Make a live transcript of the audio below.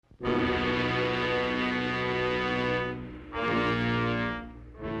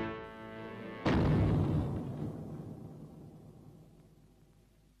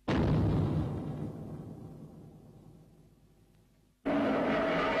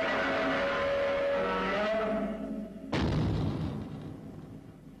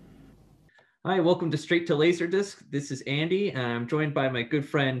Hi, welcome to Straight to Laserdisc. This is Andy. I'm joined by my good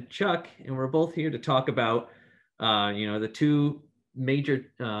friend Chuck, and we're both here to talk about, the two major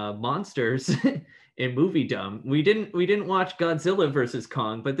monsters in moviedom. We didn't watch Godzilla versus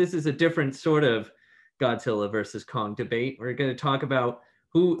Kong, but this is a different sort of Godzilla versus Kong debate. We're going to talk about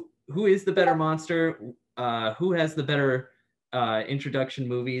who is the better monster, who has the better introduction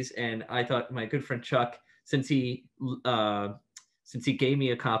movies, and I thought my good friend Chuck, since he gave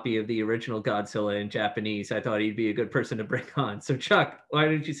me a copy of the original Godzilla in Japanese, I thought he'd be a good person to bring on. So, Chuck, why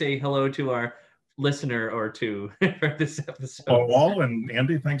don't you say hello to our listener or two for this episode? Hello, all, and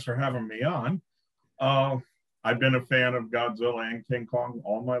Andy, thanks for having me on. I've been a fan of Godzilla and King Kong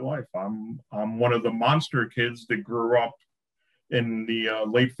all my life. I'm one of the monster kids that grew up in the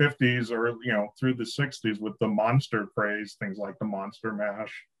late 50s or through the 60s with the monster craze, things like the Monster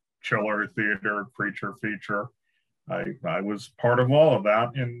Mash, Chiller Theater, Creature Feature. I was part of all of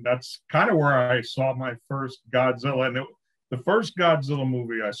that, and that's kind of where I saw my first Godzilla. And the first Godzilla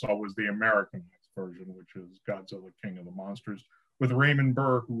movie I saw was the American version, which is Godzilla King of the Monsters, with Raymond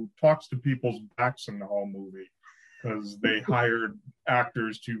Burr, who talks to people's backs in the whole movie because they hired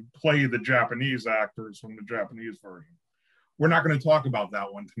actors to play the Japanese actors from the Japanese version. We're not going to talk about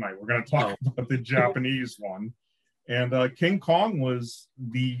that one tonight. We're going to talk about the Japanese one. And King Kong was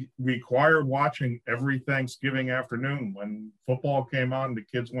the required watching every Thanksgiving afternoon. When football came on, the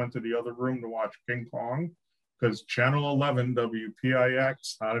kids went to the other room to watch King Kong because Channel 11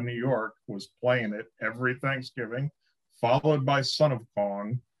 WPIX out of New York was playing it every Thanksgiving, followed by Son of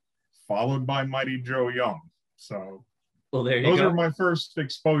Kong, followed by Mighty Joe Young. So those are my first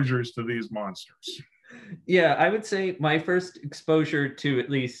exposures to these monsters. Yeah, I would say my first exposure to at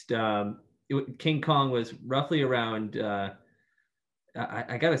least King Kong was roughly around.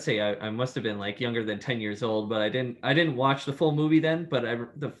 I gotta say, I must have been like younger than 10 years old, but I didn't watch the full movie then. But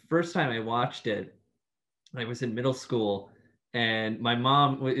the first time I watched it, I was in middle school, and my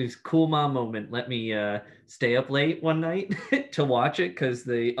mom, it was a cool mom moment, let me stay up late one night to watch it because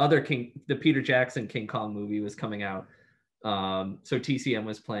the Peter Jackson King Kong movie was coming out. So TCM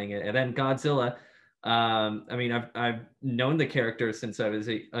was playing it, and then Godzilla. I mean, I've known the character since I was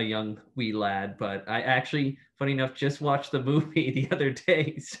a young wee lad, but I actually, funny enough, just watched the movie the other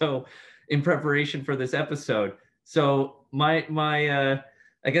day. So, in preparation for this episode, so my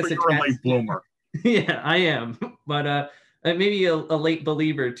I guess you're a late bloomer. Yeah, I am, but maybe a late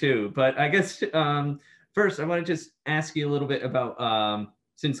believer too. But I guess first, I want to just ask you a little bit about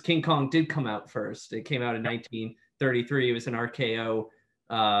since King Kong did come out first. It came out in 1933. It was an RKO.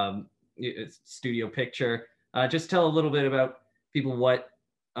 Studio picture. Just tell a little bit about people what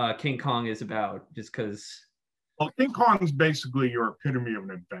King Kong is about, just because. Well, King Kong's basically your epitome of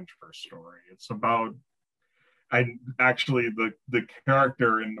an adventure story. It's about, the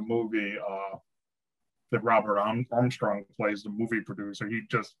character in the movie that Robert Armstrong plays, the movie producer, he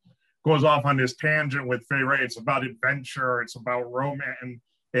just goes off on this tangent with Fay Ray. It's about adventure, it's about romance,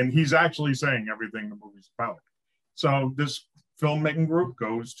 and he's actually saying everything the movie's about. So this filmmaking group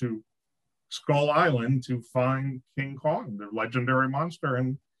goes to Skull Island to find King Kong, the legendary monster,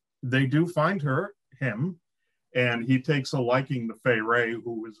 and they do find him, and he takes a liking to Fay Ray,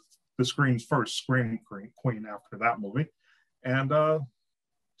 who was the screen's first scream queen after that movie, and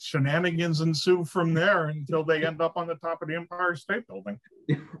shenanigans ensue from there until they end up on the top of the Empire State Building.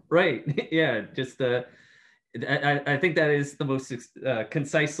 Right? Yeah. Just I think that is the most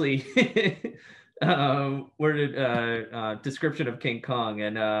concisely worded description of King Kong.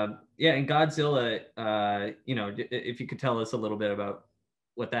 And and Godzilla, if you could tell us a little bit about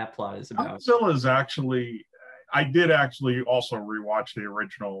what that plot is about. Godzilla is actually, I did actually also rewatch the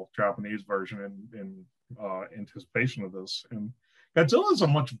original Japanese version in anticipation of this, and Godzilla is a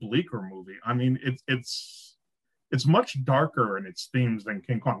much bleaker movie. I mean, it's much darker in its themes than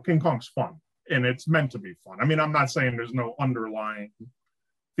King Kong. King Kong's fun, and it's meant to be fun. I mean, I'm not saying there's no underlying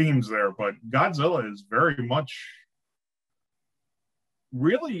themes there, but Godzilla is very much,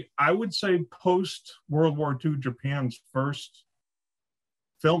 really, I would say, post World War II Japan's first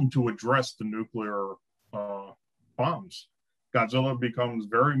film to address the nuclear bombs. Godzilla becomes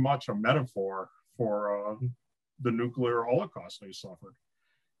very much a metaphor for the nuclear holocaust they suffered.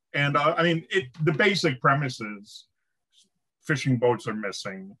 And I mean, the basic premise is fishing boats are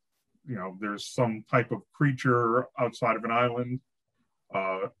missing. There's some type of creature outside of an island.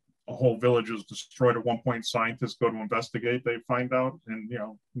 A whole village is destroyed at one point. Scientists go to investigate. They find out, and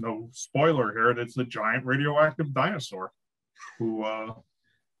no spoiler here, it's a giant radioactive dinosaur who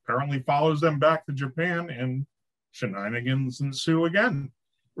apparently follows them back to Japan, and shenanigans ensue again.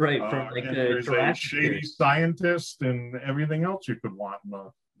 Right, from like there's a shady scientist and everything else you could want in a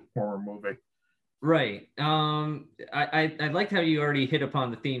horror movie. Right. I liked how you already hit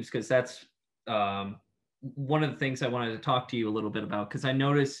upon the themes, because that's one of the things I wanted to talk to you a little bit about, because I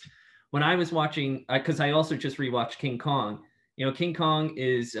noticed when I was watching, because I also just rewatched King Kong. You know, King Kong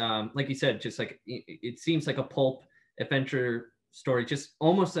is like you said, just like it seems like a pulp adventure story, just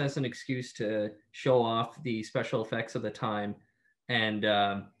almost as an excuse to show off the special effects of the time. And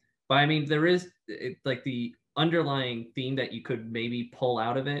but I mean, there is like the underlying theme that you could maybe pull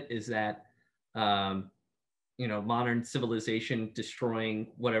out of it is that um, you know, modern civilization destroying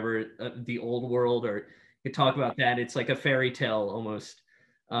whatever the old world, or you talk about that. It's like a fairy tale almost.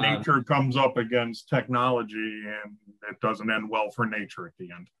 Nature comes up against technology, and it doesn't end well for nature at the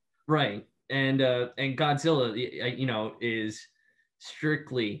end. Right. And Godzilla, you know, is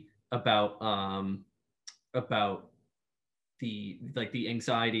strictly about the like the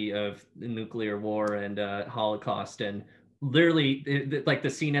anxiety of the nuclear war and Holocaust, and literally like the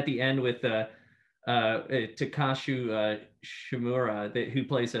scene at the end with Takashi Shimura, who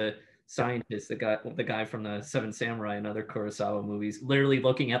plays a scientist, the guy from the Seven Samurai and other Kurosawa movies, literally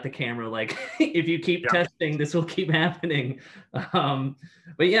looking at the camera like, if you keep testing, this will keep happening.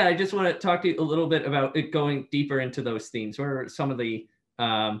 But yeah, I just want to talk to you a little bit about it, going deeper into those themes. What are some of the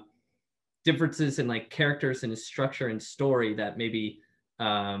differences in like characters and structure and story that maybe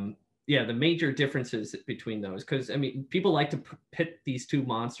yeah, the major differences between those? Because I mean, people like to pit these two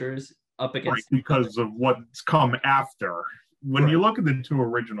monsters up against because of what's come after. When you look at the two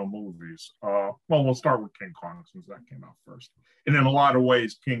original movies, well, we'll start with King Kong since that came out first. And in a lot of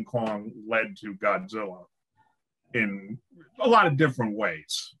ways, King Kong led to Godzilla in a lot of different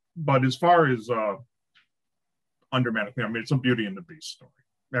ways. But as far as undermanagement, I mean, it's a Beauty and the Beast story.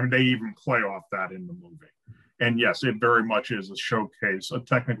 I mean, they even play off that in the movie. And yes, it very much is a showcase, a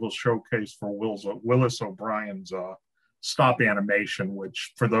technical showcase for Willis O'Brien's stop animation,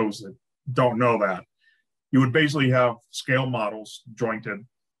 which for those that don't know that, you would basically have scale models jointed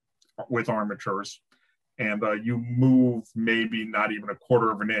with armatures, and you move maybe not even a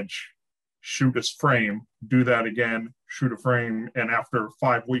quarter of an inch, shoot a frame, do that again, shoot a frame, and after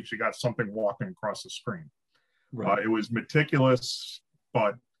 5 weeks, you got something walking across the screen. It was meticulous,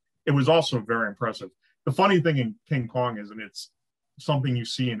 but it was also very impressive. The funny thing in King Kong is, and it's something you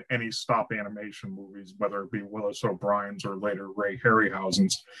see in any stop animation movies, whether it be Willis O'Brien's or later Ray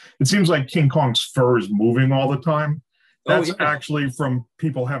Harryhausen's, it seems like King Kong's fur is moving all the time. That's actually from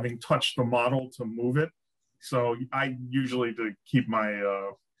people having touched the model to move it. So I usually, to keep my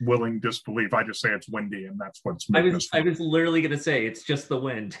willing disbelief, I just say it's windy, and that's what's moving. I was literally going to say it's just the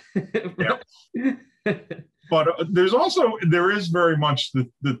wind. But there is very much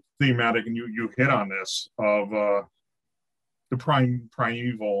the thematic, and you hit on this, of the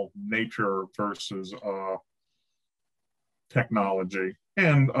primeval nature versus technology.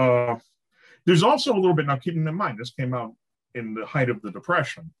 And there's also a little bit, now keeping in mind, this came out in the height of the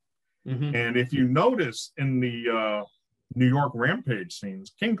Depression. Mm-hmm. And if you notice in the New York rampage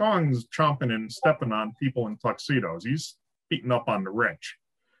scenes, King Kong's chomping and stepping on people in tuxedos. He's beating up on the rich.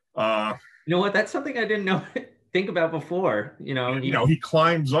 You know what? That's something I didn't think about before. He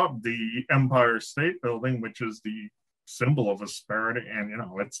climbs up the Empire State Building, which is the symbol of asperity, and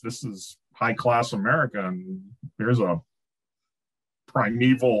this is high class America, and there's a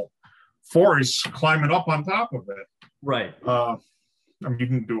primeval force climbing up on top of it. Right. I mean, you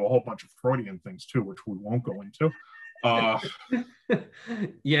can do a whole bunch of Freudian things too, which we won't go into.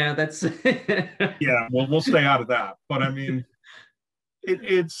 Yeah, that's yeah, we'll stay out of that. But I mean,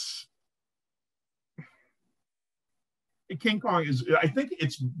 it's King Kong is, I think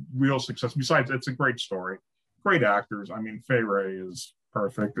it's real success. Besides, it's a great story, great actors. I mean, Fay Wray is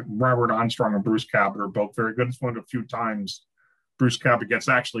perfect. Robert Armstrong and Bruce Cabot are both very good. It's one of the few times Bruce Cabot gets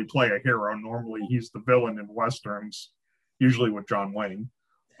to actually play a hero. Normally, he's the villain in westerns, usually with John Wayne.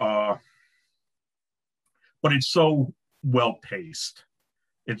 But it's so well paced.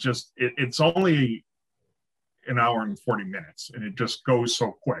 It's only an hour and 40 minutes, and it just goes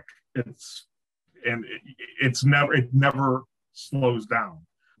so quick. It never slows down,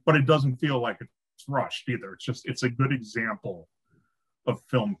 but it doesn't feel like it's rushed either. It's a good example of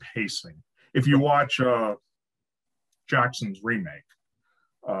film pacing. If you watch Jackson's remake,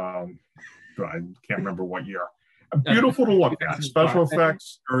 I can't remember what year, beautiful to look at. Special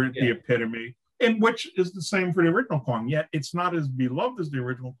effects are the epitome, and which is the same for the original Kong, yet it's not as beloved as the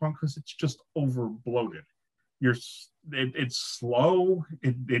original Kong because it's just over bloated. It's slow.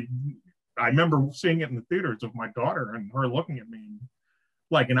 I remember seeing it in the theaters with my daughter and her looking at me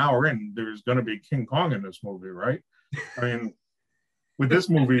like an hour in, there's going to be King Kong in this movie, right? I mean, with this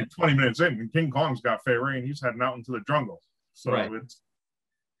movie, 20 minutes in, King Kong's got Fay Wray and he's heading out into the jungle. So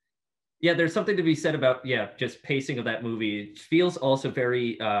Yeah, there's something to be said about just pacing of that movie. It feels also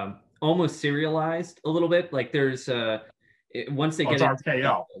very almost serialized a little bit. Like there's once they Oh, get it's into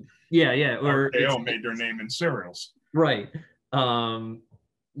RKO. or RKO made their name in serials. right.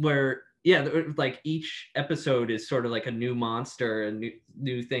 Where like each episode is sort of like a new monster, a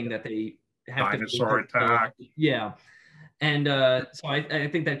new thing that they have to face. Dinosaur attack. Yeah. And so I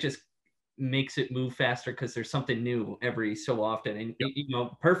think that just makes it move faster because there's something new every so often. And, Yep. you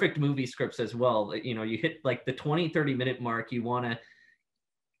know, perfect movie scripts as well. You know, you hit like the 20-30 minute mark, you want to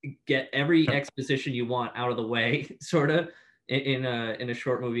get every exposition you want out of the way, sort of in a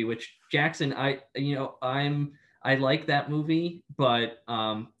short movie, which Jackson, I like that movie, but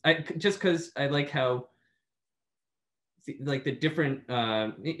I just because I like how like the different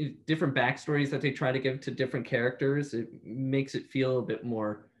backstories that they try to give to different characters, it makes it feel a bit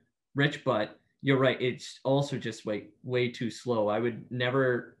more rich. But you're right, it's also just way too slow. I would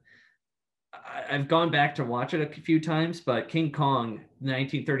never. I've gone back to watch it a few times, but King Kong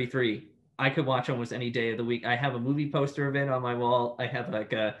 1933, I could watch almost any day of the week. I have a movie poster of it on my wall. I have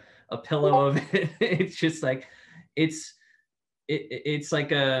like a pillow of it. It's just like it's it's like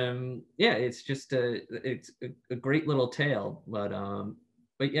it's just a great little tale. But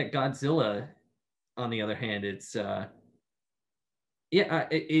yeah, Godzilla on the other hand, it's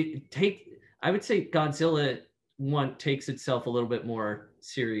it take I would say Godzilla one takes itself a little bit more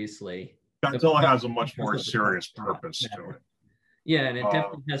seriously. Godzilla has a much more serious purpose to it. Yeah, and it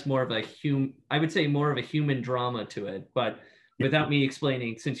definitely has more of a I would say more of a human drama to it. But without me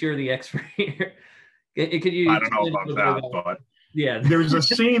explaining, since you're the expert here, could you? I don't know about that, but yeah, there's a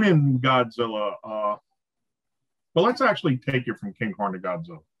scene in Godzilla. Well, let's actually take it from King Kong to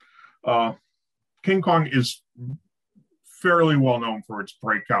Godzilla. King Kong is fairly well known for its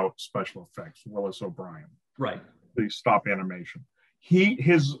breakout special effects. Willis O'Brien, right? The stop animation.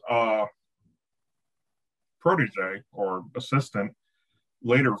 His protege or assistant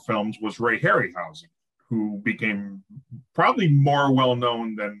later films was Ray Harryhausen, who became probably more well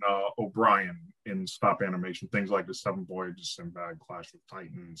known than O'Brien in stop animation, things like The Seven Voyages, Sinbad, Clash of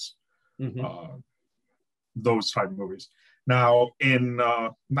Titans, those type of movies. Now, in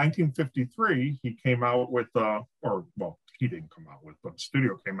 1953, he came out with, he didn't come out with, but the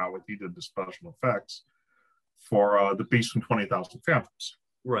studio came out with, he did the special effects for The Beast from 20,000 Fathoms.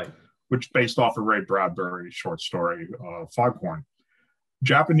 Right. Which based off of Ray Bradbury's short story, Foghorn.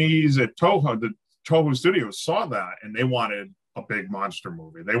 Japanese at Toho, the Toho Studios saw that and they wanted a big monster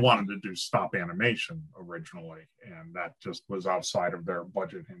movie. They wanted to do stop animation originally, and that just was outside of their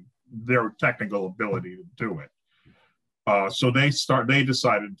budget and their technical ability to do it. So they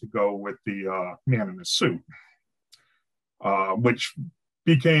decided to go with the man in the suit, which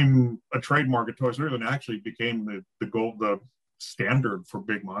became a trademark at Toy Story and actually became the standard for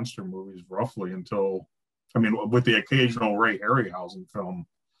big monster movies roughly until, I mean, with the occasional Ray Harryhausen film,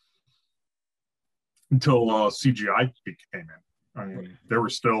 until CGI came in. I mean, there were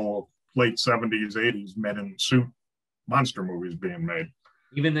still late 70s, 80s men in suit monster movies being made.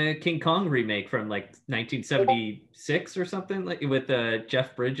 Even the King Kong remake from like 1976 or something, like with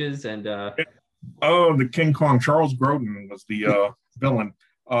Jeff Bridges and the King Kong. Charles Grodin was the villain.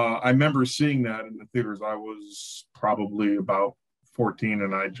 I remember seeing that in the theaters. I was probably about 14,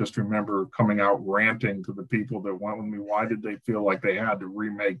 and I just remember coming out ranting to the people that went with me. Why did they feel like they had to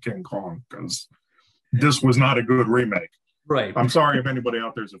remake King Kong? Because this was not a good remake. Right. I'm sorry if anybody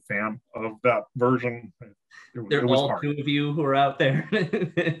out there is a fan of that version. They're all hard. Two of you who are out there.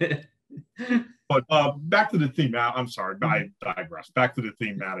 But back to the theme. I'm sorry, I digress. Back to the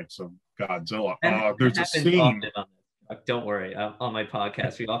thematics of Godzilla. There's a scene. Don't worry. On my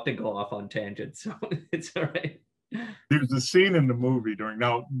podcast, we often go off on tangents, so it's all right. There's a scene in the movie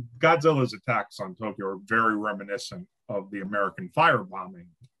now Godzilla's attacks on Tokyo are very reminiscent of the American firebombing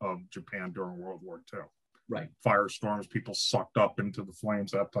of Japan during World War II. Right. Firestorms, people sucked up into the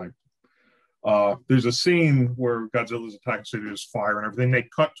flames, that type. There's a scene where Godzilla's attacking city, there's fire and everything. They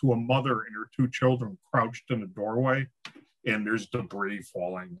cut to a mother and her two children crouched in a doorway, and there's debris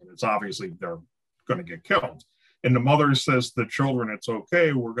falling. And it's obviously they're going to get killed. And the mother says to the children, it's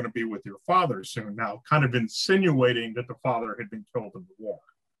okay, we're going to be with your father soon. Now, kind of insinuating that the father had been killed in the war.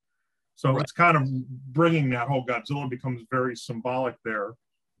 So It's kind of bringing that whole Godzilla becomes very symbolic there,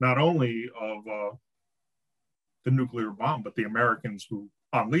 not only of the nuclear bomb, but the Americans who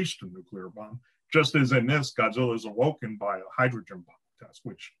unleashed the nuclear bomb. Just as in this, Godzilla is awoken by a hydrogen bomb test,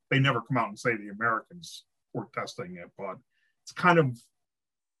 which they never come out and say the Americans were testing it, but it's kind of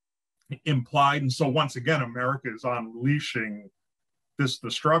implied. And so once again, America is unleashing this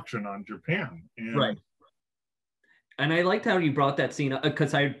destruction on Japan. And right. And I liked how you brought that scene up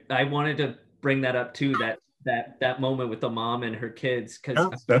because I wanted to bring that up too, that moment with the mom and her kids, because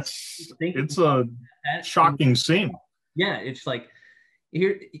Yeah, that's thinking it's a that shocking scene. yeah, it's like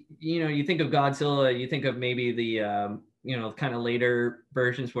here, you think of Godzilla, you think of maybe the kind of later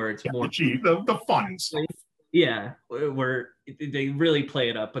versions where it's Yeah, more the fun stuff. yeah, where they really play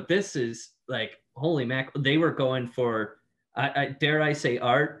it up. But this is like, holy mac, they were going for, I dare I say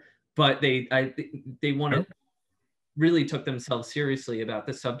art, but they Yeah. wanted, really took themselves seriously about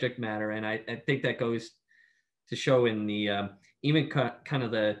the subject matter, and I think that goes to show in the even kind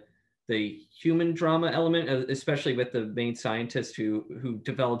of the human drama element, especially with the main scientist who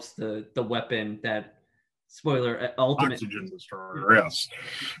develops the weapon that, spoiler, ultimate Oxygen destroyer, yes.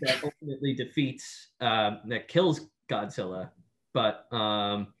 that ultimately defeats that kills Godzilla. But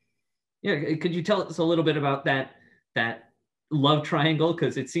yeah, could you tell us a little bit about that love triangle?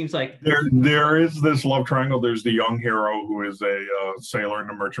 Because it seems like There is this love triangle. There's the young hero who is a sailor in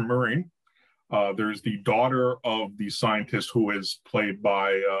a merchant marine. There's the daughter of the scientist who is played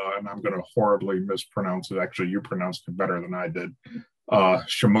by, and I'm going to horribly mispronounce it. Actually, you pronounced it better than I did,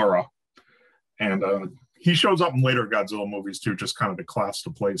 Shimura. And he shows up in later Godzilla movies too, just kind of to class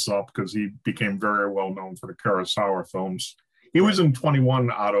the place up because he became very well known for the Kurosawa films. He was in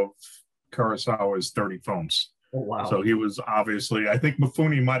 21 out of Kurosawa's 30 films. oh wow, So he was obviously, I think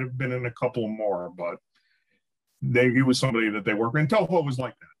Mifune might have been in a couple more, but he was somebody that they worked with. And Toho was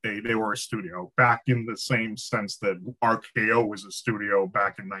like that. They were a studio back in the same sense that RKO was a studio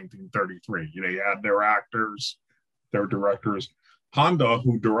back in 1933. They had their actors, their directors. Honda,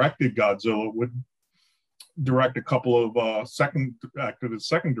 who directed Godzilla, would direct a couple of acted as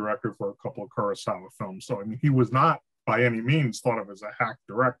second director for a couple of Kurosawa films. So I mean, he was not by any means thought of as a hack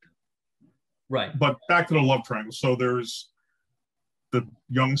director. right? But back to the love triangle. So there's the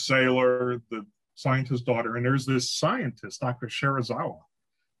young sailor, the scientist's daughter, and there's this scientist, Dr. Shirazawa.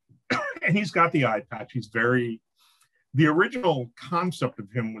 And he's got the eye patch. The original concept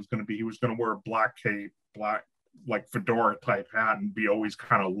of him was going to be he was going to wear a black cape, black, like fedora type hat, and be always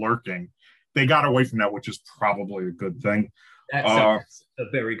kind of lurking. They got away from that, which is probably a good thing. That's a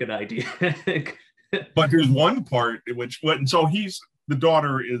very good idea. But there's one part and so the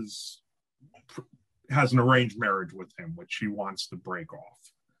daughter has an arranged marriage with him, which she wants to break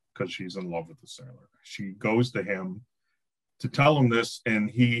off because she's in love with the sailor. She goes to him to tell him this,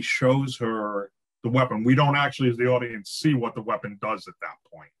 and he shows her the weapon. We don't actually, as the audience, see what the weapon does at that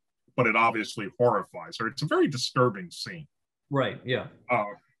point, but it obviously horrifies her. It's a very disturbing scene. Right, yeah.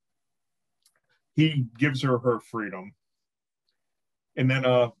 He gives her freedom. And then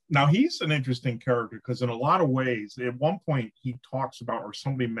now he's an interesting character because in a lot of ways, at one point he talks about, or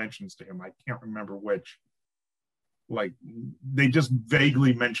somebody mentions to him, I can't remember which, like they just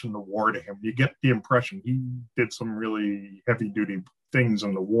vaguely mention the war to him. You get the impression he did some really heavy duty things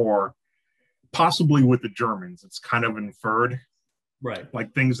in the war, possibly with the Germans. It's kind of inferred, right?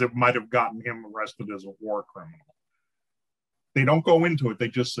 Like things that might have gotten him arrested as a war criminal. They don't go into it, they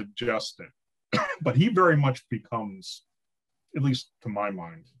just suggest it. But he very much becomes, at least to my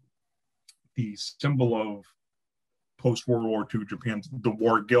mind, the symbol of post-World War II Japan, the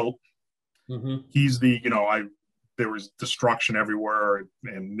war guilt. Mm-hmm. He's there was destruction everywhere.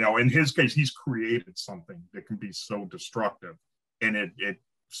 And in his case, he's created something that can be so destructive. And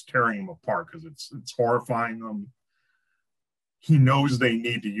it's tearing him apart because it's horrifying them. He knows they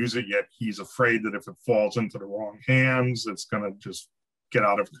need to use it, yet he's afraid that if it falls into the wrong hands, it's going to just get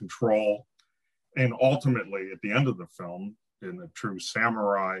out of control. And ultimately, at the end of the film, in a true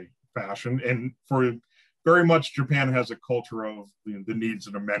samurai fashion, and for very much Japan has a culture of the needs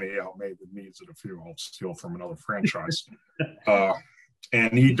of the many outweigh the needs of the few. I'll steal from another franchise.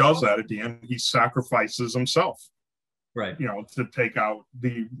 And he does that at the end. He sacrifices himself, right? To take out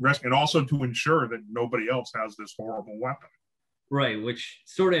the rest, and also to ensure that nobody else has this horrible weapon. Right, which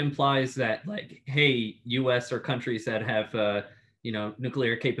sort of implies that, like, hey, U.S. or countries that have,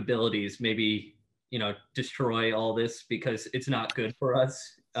 nuclear capabilities, maybe, destroy all this because it's not good for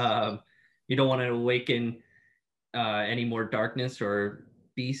us. You don't want to awaken any more darkness or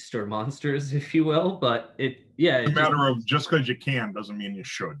beasts or monsters, if you will. But it's a matter of just because you can doesn't mean you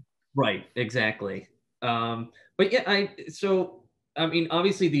should. Right, exactly. But yeah, I mean,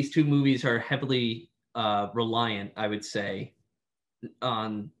 obviously these two movies are heavily reliant, I would say,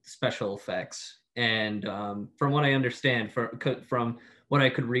 on special effects. And from what I understand, from what I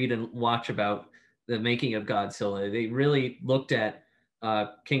could read and watch about the making of Godzilla, they really looked at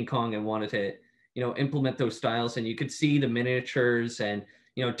King Kong and wanted to, implement those styles. And you could see the miniatures and,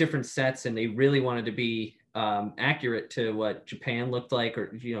 different sets, and they really wanted to be accurate to what Japan looked like,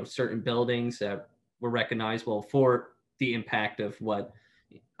 or, certain buildings that were recognizable for the impact of what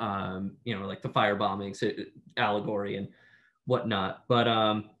like the fire bombings allegory and whatnot. But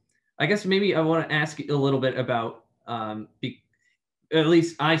I guess maybe I want to ask you a little bit about at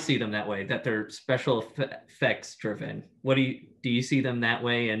least I see them that way, that they're special effects driven. What do you see them that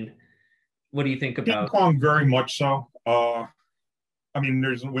way, and what do you think King about Kong? Very much so. I mean,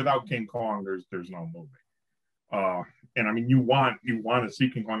 without King Kong, there's no movie. And I mean, you want to see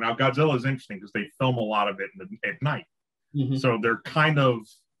King Kong. Now, Godzilla is interesting because they film a lot of it at night, so they're kind of.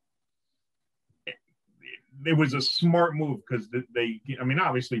 It was a smart move because I mean,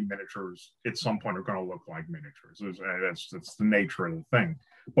 obviously miniatures at some point are going to look like miniatures. That's the nature of the thing.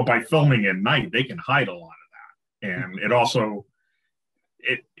 But by filming at night, they can hide a lot of that, and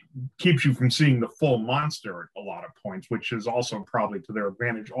it keeps you from seeing the full monster at a lot of points, which is also probably to their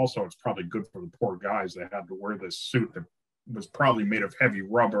advantage. Also, it's probably good for the poor guys that had to wear this suit that was probably made of heavy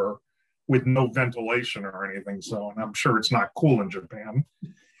rubber with no ventilation or anything. So, and I'm sure it's not cool in Japan.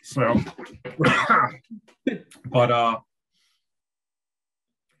 So, but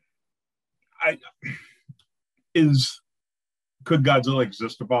could Godzilla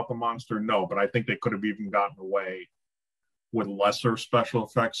exist about the monster? No, but I think they could have even gotten away with lesser special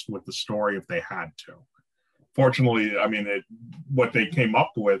effects with the story if they had to. Fortunately, I mean, what they came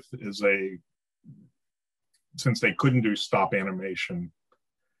up with is since they couldn't do stop animation,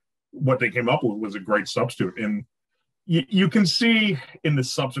 what they came up with was a great substitute. And you can see in the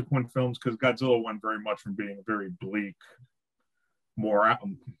subsequent films, because Godzilla went very much from being a very bleak moral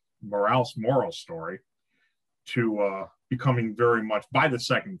story to becoming very much, by the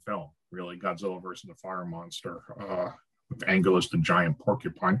second film, really, Godzilla versus the Fire Monster, with Angulus the giant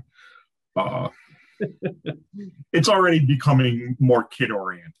porcupine. It's already becoming more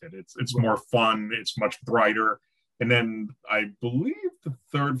kid-oriented. It's more fun. It's much brighter. And then I believe the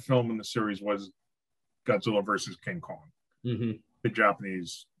third film in the series was Godzilla versus King Kong, the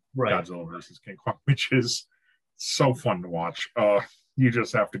Japanese Godzilla versus King Kong, which is so fun to watch. You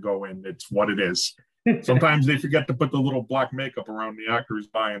just have to go in. It's what it is. Sometimes they forget to put the little black makeup around the actor's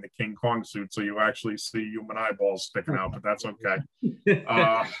eye in the King Kong suit, so you actually see human eyeballs sticking out, but that's okay.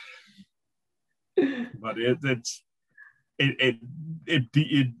 But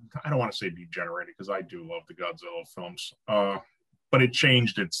I don't want to say degenerated because I do love the Godzilla films, but it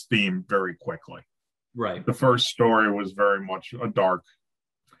changed its theme very quickly. Right. The first story was very much a dark.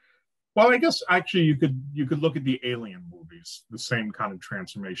 Well, I guess actually you could look at the Alien movies, the same kind of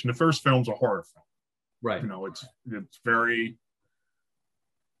transformation. The first film's a horror film. Right. You know, it's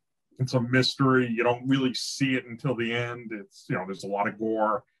a mystery. You don't really see it until the end. It's, you know, there's a lot of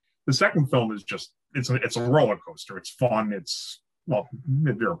gore. The second film is just it's a roller coaster. It's fun. Well,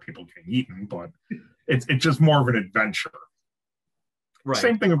 there are people getting eaten, but it's just more of an adventure. Right.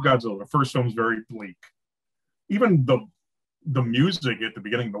 Same thing with Godzilla. The first film is very bleak. Even the music at the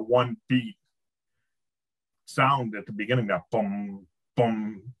beginning, the one beat sound at the beginning, that boom,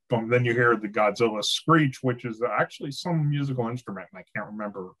 boom, boom. Then you hear the Godzilla screech, which is actually some musical instrument, and I can't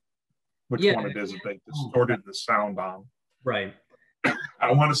remember which one it is that they distorted the sound on. Right.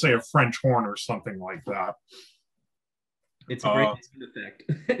 I want to say a French horn or something like that. It's a great effect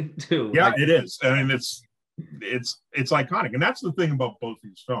too. Yeah, it is. I mean, it's iconic, and that's the thing about both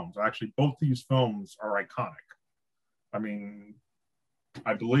these films. Actually, both these films are iconic. I mean,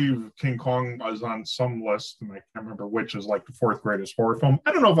 I believe King Kong was on some list, and I can't remember which, is like the fourth greatest horror film.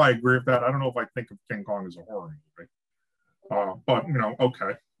 I don't know if I agree with that. I don't know if I think of King Kong as a horror movie. But you know,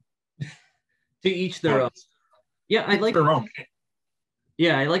 okay. To each their own. Yeah, I like their own.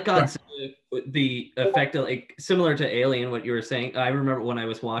 Yeah, I like Godzilla, the effect of, like, similar to Alien, what you were saying. I remember when I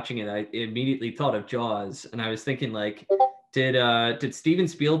was watching it, I immediately thought of Jaws, and I was thinking, like, did Steven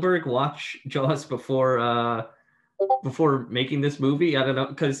Spielberg watch Jaws before making this movie? I don't know,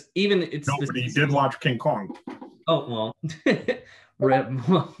 because even it's no, but he did watch King Kong. Oh well,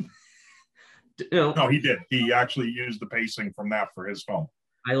 no, he did. He actually used the pacing from that for his film.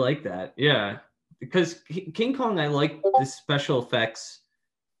 I like that, yeah, because King Kong, I like the special effects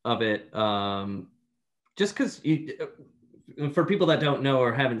of it, just because for people that don't know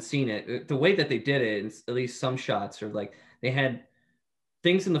or haven't seen it, the way that they did it, at least some shots are like they had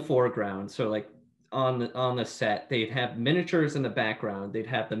things in the foreground, so like on the set they'd have miniatures in the background, they'd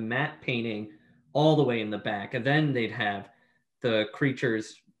have the matte painting all the way in the back, and then they'd have the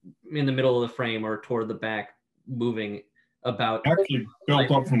creatures in the middle of the frame or toward the back moving about. Actually built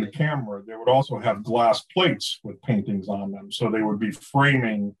up from the camera, they would also have glass plates with paintings on them, so they would be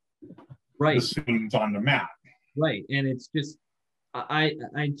framing the scenes on the mat. Right, and it's just I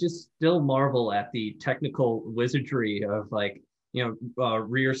just still marvel at the technical wizardry of, like, you know,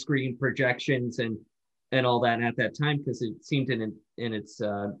 rear screen projections and and all that at that time, because it seemed in its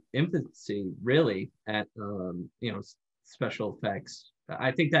infancy, really, at special effects.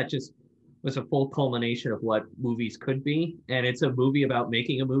 I think that just was a full culmination of what movies could be, and it's a movie about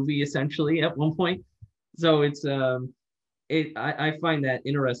making a movie essentially at one point. So I find that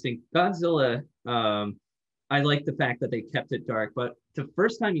interesting. Godzilla, I like the fact that they kept it dark, but the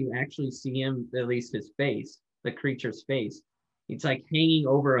first time you actually see him, at least his face, the creature's face, it's like hanging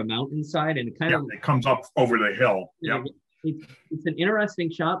over a mountainside, and it kind of it comes up over the hill. Yeah, it's an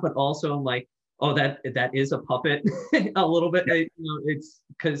interesting shot, but also I'm like, oh, that is a puppet a little bit. It's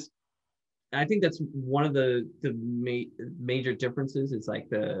because I think that's one of the major differences is like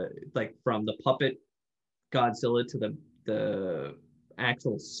from the puppet Godzilla to the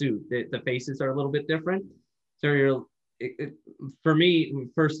actual suit. The faces are a little bit different. So for me,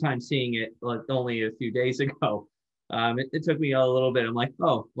 first time seeing it like only a few days ago, it took me a little bit. I'm like,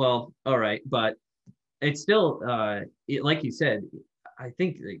 oh, well, all right, but it's still like you said. I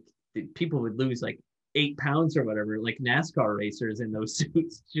think like people would lose like 8 pounds or whatever, like NASCAR racers in those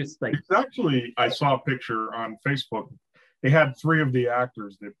suits. Just like it's actually, I saw a picture on Facebook. They had 3 of the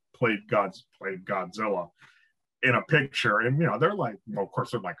actors that played Godzilla in a picture, and they're like, well, of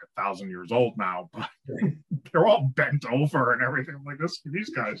course they're like 1,000 years old now, but they're all bent over and everything. I'm like, these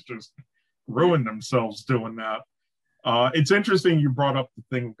guys just ruined themselves doing that. It's interesting you brought up the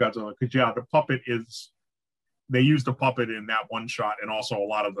thing with Godzilla, because the puppet is, they used the puppet in that one shot, and also a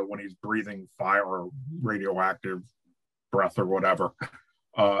lot of when he's breathing fire or radioactive breath or whatever.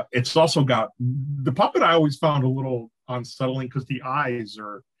 It's also got the puppet. I always found a little unsettling because the eyes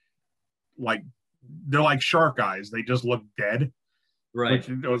are like, they're like shark eyes. They just look dead. Right.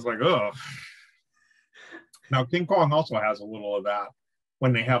 Which I was like, ugh. Now King Kong also has a little of that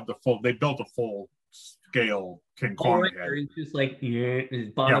when they have they built a full scale King Kong head. He's just like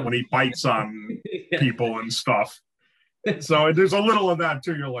when he bites on people and stuff. So there's a little of that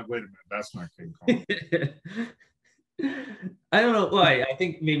too. You're like, wait a minute, that's not King Kong. I don't know why. I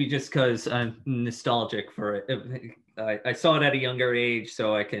think maybe just because I'm nostalgic for it. I saw it at a younger age,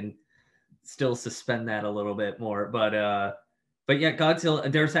 so I can still suspend that a little bit more. But yeah,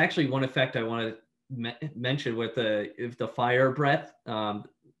 Godzilla. There's actually one effect I want to mention with the fire breath,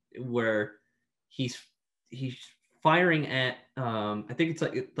 where he's firing at I think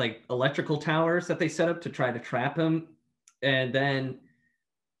it's like electrical towers that they set up to try to trap him, and then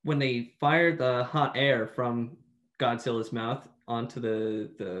when they fired the hot air from Godzilla's mouth onto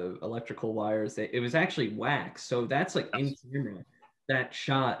the electrical wires, it was actually wax. So that's like in camera, that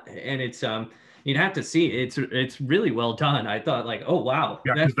shot, and it's you'd have to see it. It's really well done. I thought like, oh wow,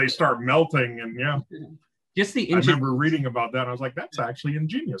 because they start melting, and just the I remember reading about that. I was like, that's actually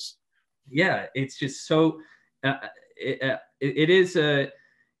ingenious. Yeah, it's just so it is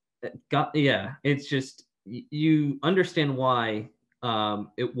it's just you understand why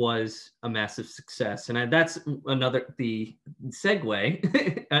it was a massive success, and that's the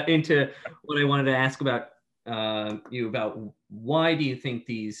segue into what I wanted to ask about you about. Why do you think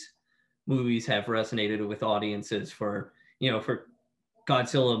these movies have resonated with audiences for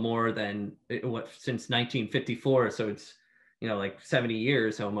Godzilla more than since 1954? So it's like 70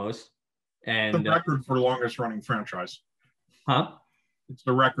 years almost. And the record for longest running franchise. Huh? It's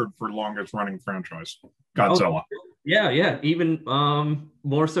the record for longest running franchise. Godzilla. Oh, yeah. Even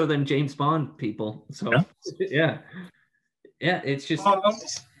more so than James Bond people. So yeah. It's just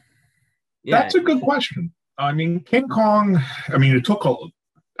that's a good question. I mean, King Kong. I mean, it took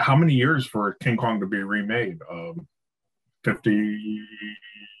how many years for King Kong to be remade? 50.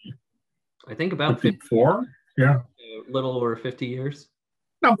 I think about 54. Yeah, a little over 50 years.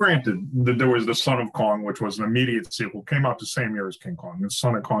 Now, granted, there was the Son of Kong, which was an immediate sequel, came out the same year as King Kong. The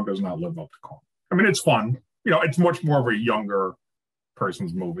Son of Kong does not live up to Kong. I mean, it's fun. It's much more of a younger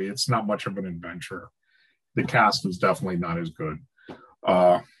person's movie. It's not much of an adventure. The cast is definitely not as good.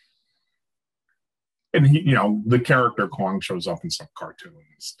 And the character Kong shows up in some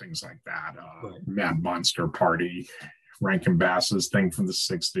cartoons, things like that. Mad Monster Party, Rankin Bass's thing from the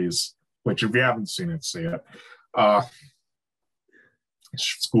 60s, which if you haven't seen it, see it.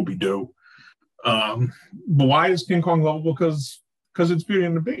 Scooby-Doo. But why is King Kong lovable? Because it's Beauty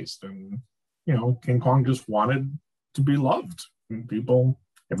and the Beast, and King Kong just wanted to be loved, and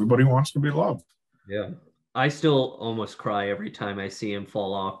everybody wants to be loved. Yeah, I still almost cry every time I see him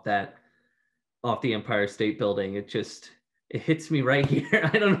fall off the Empire State Building. It hits me right here.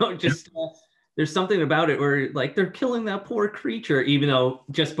 I don't know, there's something about it where like they're killing that poor creature, even though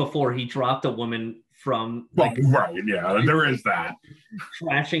just before he dropped a woman from right, there is that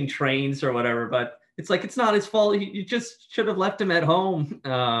crashing trains or whatever, but it's like it's not his fault. You just should have left him at home.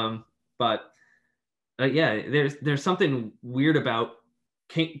 But Yeah, there's something weird about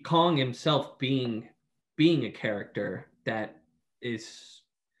King Kong himself being a character that is,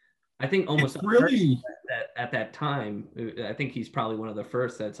 I think, almost It's unheard really at that time. I think he's probably one of the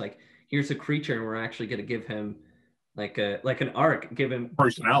first that's like, here's a creature, and we're actually going to give him like an arc, give him,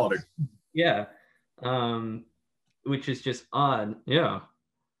 personality. yeah, which is just odd. Yeah,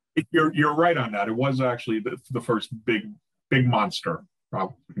 You're right on that. It was actually the first big monster.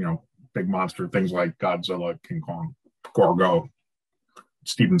 Big monster things like Godzilla, King Kong, Gorgo,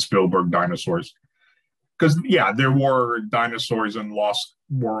 Steven Spielberg dinosaurs. Because yeah, there were dinosaurs in Lost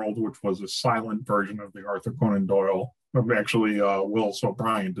World, which was a silent version of the Arthur Conan Doyle. Actually, Willis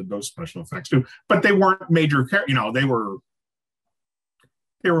O'Brien did those special effects too, but they weren't major. They were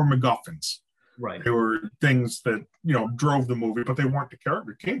MacGuffins. right. They were things that drove the movie, but they weren't the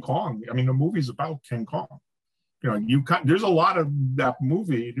character. King Kong. I mean, the movie's about King Kong. There's a lot of that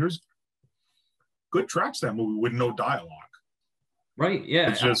movie. There's good tracks that movie with no dialogue. Right. Yeah.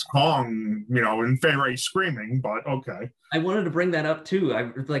 It's just Kong, in Fairy screaming, but okay. I wanted to bring that up too.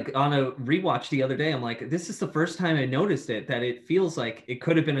 I like on a rewatch the other day. I'm like, this is the first time I noticed it, that it feels like it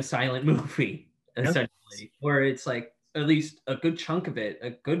could have been a silent movie, essentially, where it's like at least a good chunk of it,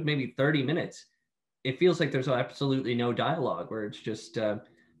 a good maybe 30 minutes. It feels like there's absolutely no dialogue, where it's just,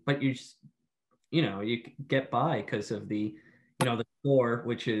 but you just, you get by because of the score,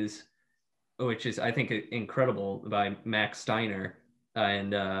 which is I think incredible by Max Steiner,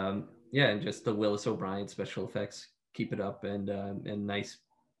 and yeah, and just the Willis O'Brien special effects keep it up, and nice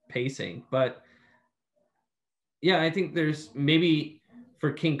pacing. But yeah, I think there's maybe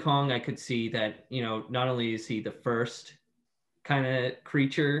for King Kong, I could see that not only is he the first kind of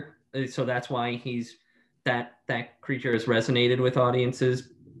creature, so that's why he's that creature has resonated with audiences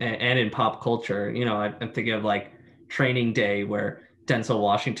and in pop culture. I'm thinking of like Training Day, where Denzel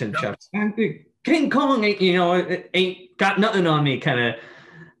Washington shouts, King Kong, it ain't got nothing on me, kind of,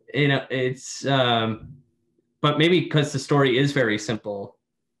 it's, but maybe because the story is very simple,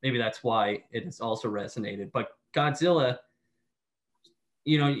 maybe that's why it has also resonated. But Godzilla,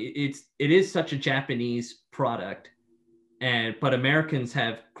 it is such a Japanese product, but Americans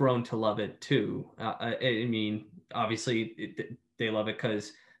have grown to love it too. I mean, obviously they love it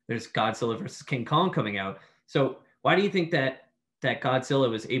because there's Godzilla versus King Kong coming out. So why do you think that Godzilla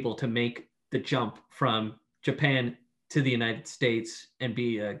was able to make the jump from Japan to the United States and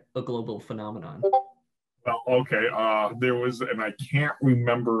be a global phenomenon? Well, okay. There was, and I can't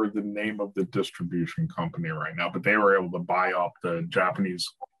remember the name of the distribution company right now, but they were able to buy up the Japanese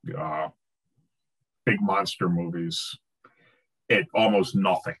big monster movies at almost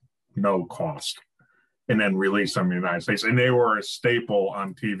nothing, no cost, and then release them in the United States. And they were a staple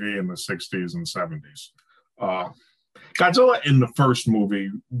on TV in the 60s and 70s. Godzilla in the first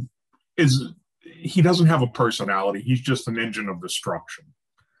movie he doesn't have a personality. He's just an engine of destruction.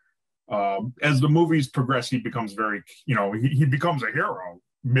 As the movies progress, he becomes he becomes a hero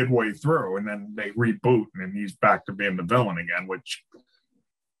midway through, and then they reboot, and he's back to being the villain again, which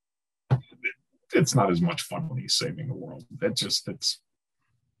it's not as much fun when he's saving the world.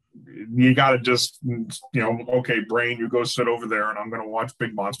 You got to just, okay, brain, you go sit over there, and I'm going to watch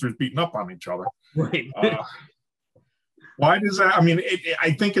big monsters beating up on each other. Right. Why does that? I mean,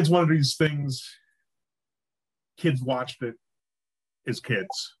 I think it's one of these things. Kids watched it as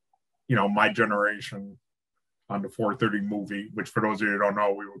kids. My generation on the 4:30 movie, which for those of you who don't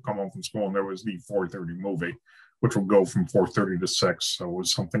know, we would come home from school and there was the 4:30 movie, which would go from 4:30 to 6. So it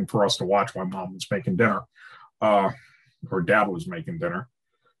was something for us to watch while mom was making dinner, or dad was making dinner.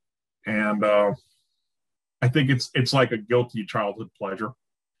 And I think it's like a guilty childhood pleasure.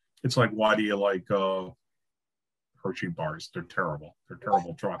 It's like, why do you like Hershey bars? They're terrible. They're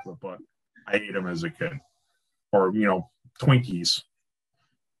terrible chocolate, but I ate them as a kid. Or, Twinkies.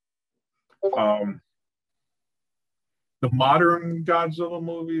 The modern Godzilla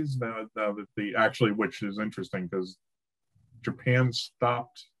movies, which is interesting because Japan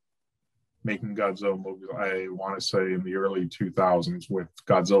stopped making Godzilla movies, I want to say in the early 2000s, with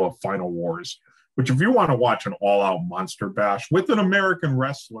Godzilla Final Wars, which if you want to watch an all-out monster bash with an American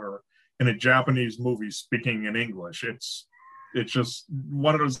wrestler in a Japanese movie speaking in English, it's just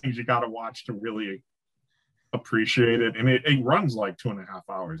one of those things you got to watch to really appreciate it. And it runs like 2.5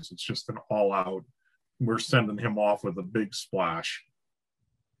 hours. It's just an all-out, we're sending him off with a big splash.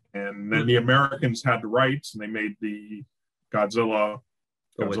 And then the Americans had the rights, and they made the Godzilla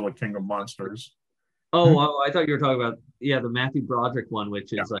King of Monsters. Oh, I thought you were talking about the Matthew Broderick one,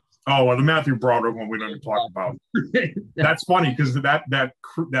 which is like, the Matthew Broderick one we don't talk about. That's funny because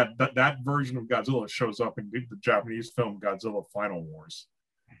that version of Godzilla shows up in the Japanese film Godzilla Final Wars.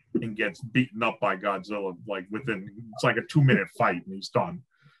 and gets beaten up by Godzilla like within, it's like a 2-minute fight and he's done.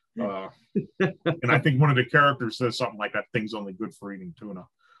 And I think one of the characters says something like that thing's only good for eating tuna.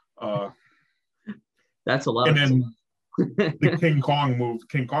 That's a lot. And then the King Kong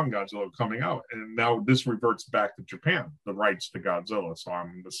Godzilla coming out, and now this reverts back to Japan, the rights to Godzilla. So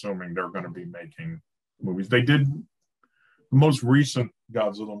I'm assuming they're going to be making movies. They did. The most recent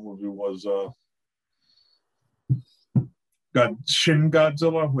Godzilla movie was Shin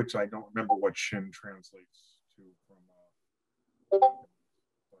Godzilla, which I don't remember what Shin translates to from.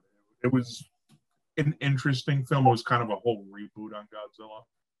 It was an interesting film. It was kind of a whole reboot on Godzilla.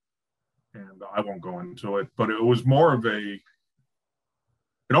 And I won't go into it, but it was more of it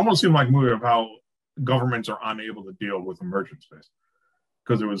almost seemed like a movie of how governments are unable to deal with emergencies,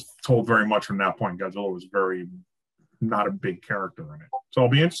 because it was told very much from that point. Godzilla was very not a big character in it. So it'll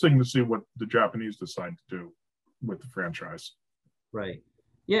be interesting to see what the Japanese decide to do with the franchise. Right.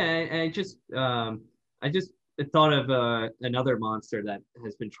 Yeah, I just thought of another monster that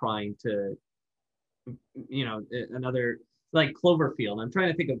has been trying to, another like Cloverfield. I'm trying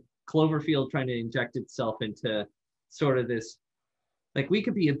to think of Cloverfield trying to inject itself into sort of this, like, we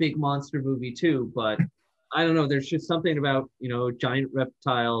could be a big monster movie too, but I don't know. There's just something about, a giant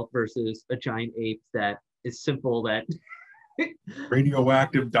reptile versus a giant ape that is simple. That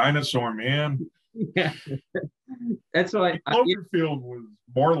radioactive dinosaur, man. Yeah, that's why Cloverfield was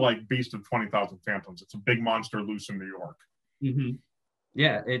more like Beast of 20,000 Phantoms. It's a big monster loose in New York. Mm-hmm.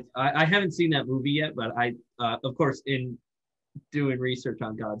 Yeah, I haven't seen that movie yet, but I, of course, in doing research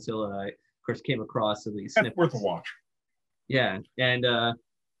on Godzilla, I of course came across at least snippets. Worth a watch. Yeah, and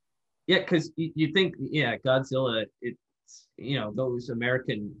because you think, Godzilla, it's those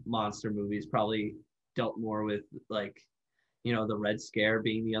American monster movies probably dealt more with, like, the Red Scare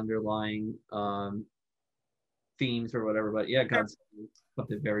being the underlying themes or whatever, but Godzilla is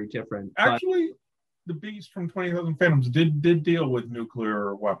something very different. Actually, the Beast from 20,000 Phantoms did deal with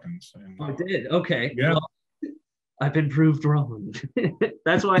nuclear weapons. And, it did. Okay. Yeah. Well, I've been proved wrong.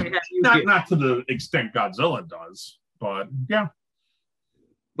 That's why I had you not to the extent Godzilla does, but yeah.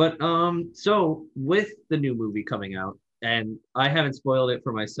 But so with the new movie coming out, and I haven't spoiled it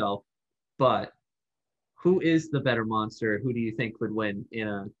for myself, but who is the better monster? Who do you think would win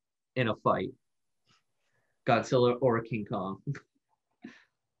in a fight? Godzilla or King Kong?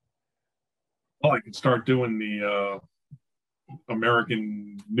 Well, I could start doing the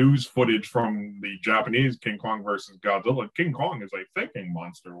American news footage from the Japanese King Kong versus Godzilla. King Kong is a thinking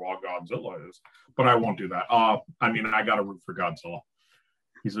monster while Godzilla is, but I won't do that. I mean, I got to root for Godzilla.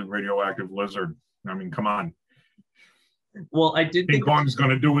 He's a radioactive lizard. I mean, come on. Well, I did. King Kong's going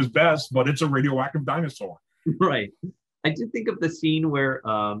to do his best, but it's a radioactive dinosaur. Right. I did think of the scene where,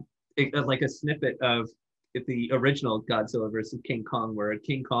 like a snippet of the original Godzilla versus King Kong, where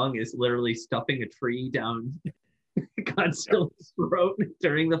King Kong is literally stuffing a tree down Godzilla's throat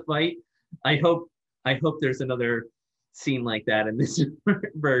during the fight. I hope there's another scene like that in this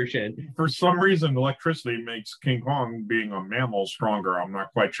version. For some reason, electricity makes King Kong, being a mammal, stronger. I'm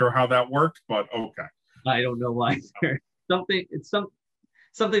not quite sure how that worked, but okay. I don't know why. It's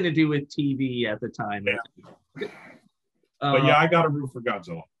something to do with TV at the time. Yeah. But I got to root for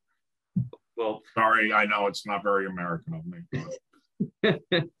Godzilla. Well, sorry, I know it's not very American of me. But...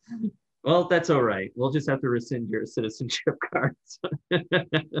 Well, that's all right. We'll just have to rescind your citizenship cards.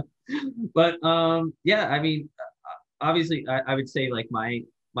 But I mean, obviously, I would say, like, my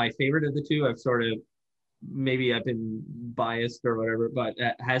favorite of the two, I've sort of, maybe I've been biased or whatever, but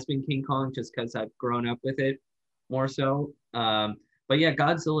has been King Kong, just because I've grown up with it more so. But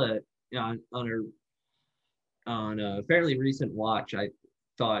Godzilla, on a fairly recent watch, I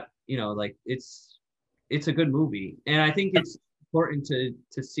thought, like, it's a good movie, and I think it's important to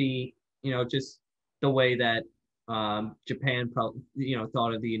see, just the way that Japan probably,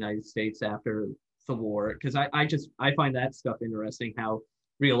 thought of the United States after the war, because I find that stuff interesting, how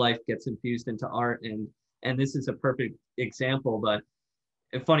real life gets infused into art, and this is a perfect example. But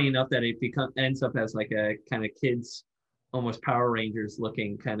funny enough that it ends up as like a kind of kids, almost Power Rangers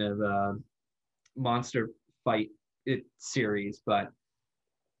looking kind of monster fight series, but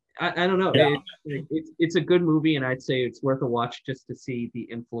I don't know. Yeah. It's a good movie, and I'd say it's worth a watch just to see the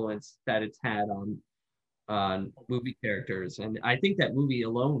influence that it's had on movie characters. And I think that movie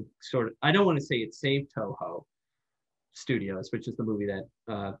alone sort of, I don't want to say it saved Toho Studios, which is the movie that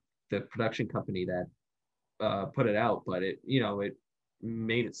the production company that put it out, but it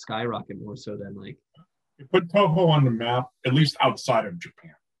made it skyrocket more so than, like, it put Toho on the map, at least outside of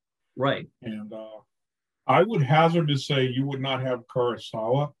Japan. Right. And I would hazard to say you would not have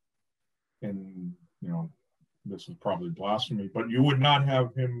Kurosawa and this is probably blasphemy, but you would not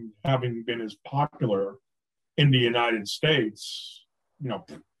have him having been as popular in the United States,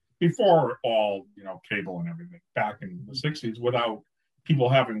 before all, cable and everything back in the 60s without people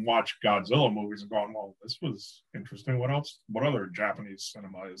having watched Godzilla movies and going, well, this was interesting. What else? What other Japanese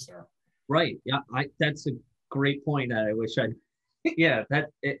cinema is there? Right. Yeah. That's a great point. I wish I'd, yeah,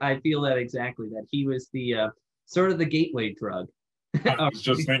 I feel that exactly, that he was the sort of the gateway drug. I was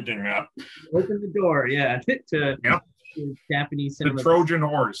just thinking that. Open the door, yeah, to Yep. Japanese cinema. The Trojan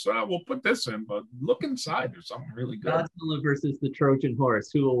horse. We'll put this in, but look inside. There's something really good. Godzilla versus the Trojan horse.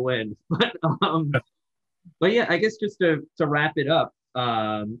 Who will win? But yeah, I guess just to wrap it up,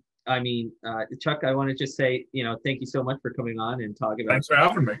 I mean, Chuck, I want to just say, thank you so much for coming on and talking about. Thanks for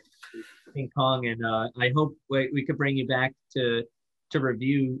having me. King Kong, and I hope we could bring you back to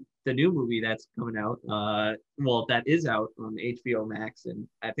review the new movie that's coming out. Well, that is out on HBO Max, and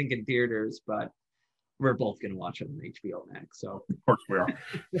I think in theaters, but we're both going to watch it on HBO Max. So of course we are.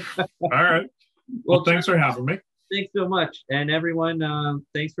 All right. Well, thanks for having me. Thanks so much, and everyone,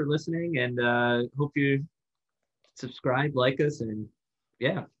 thanks for listening, and hope you subscribe, like us, and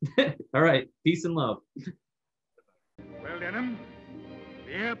yeah. All right. Peace and love. Well, Denham,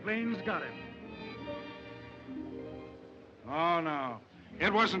 the airplane's got him. Oh, no.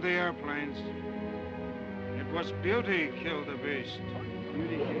 It wasn't the airplanes. It was beauty killed the beast.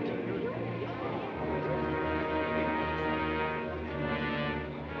 Beauty killed the beast.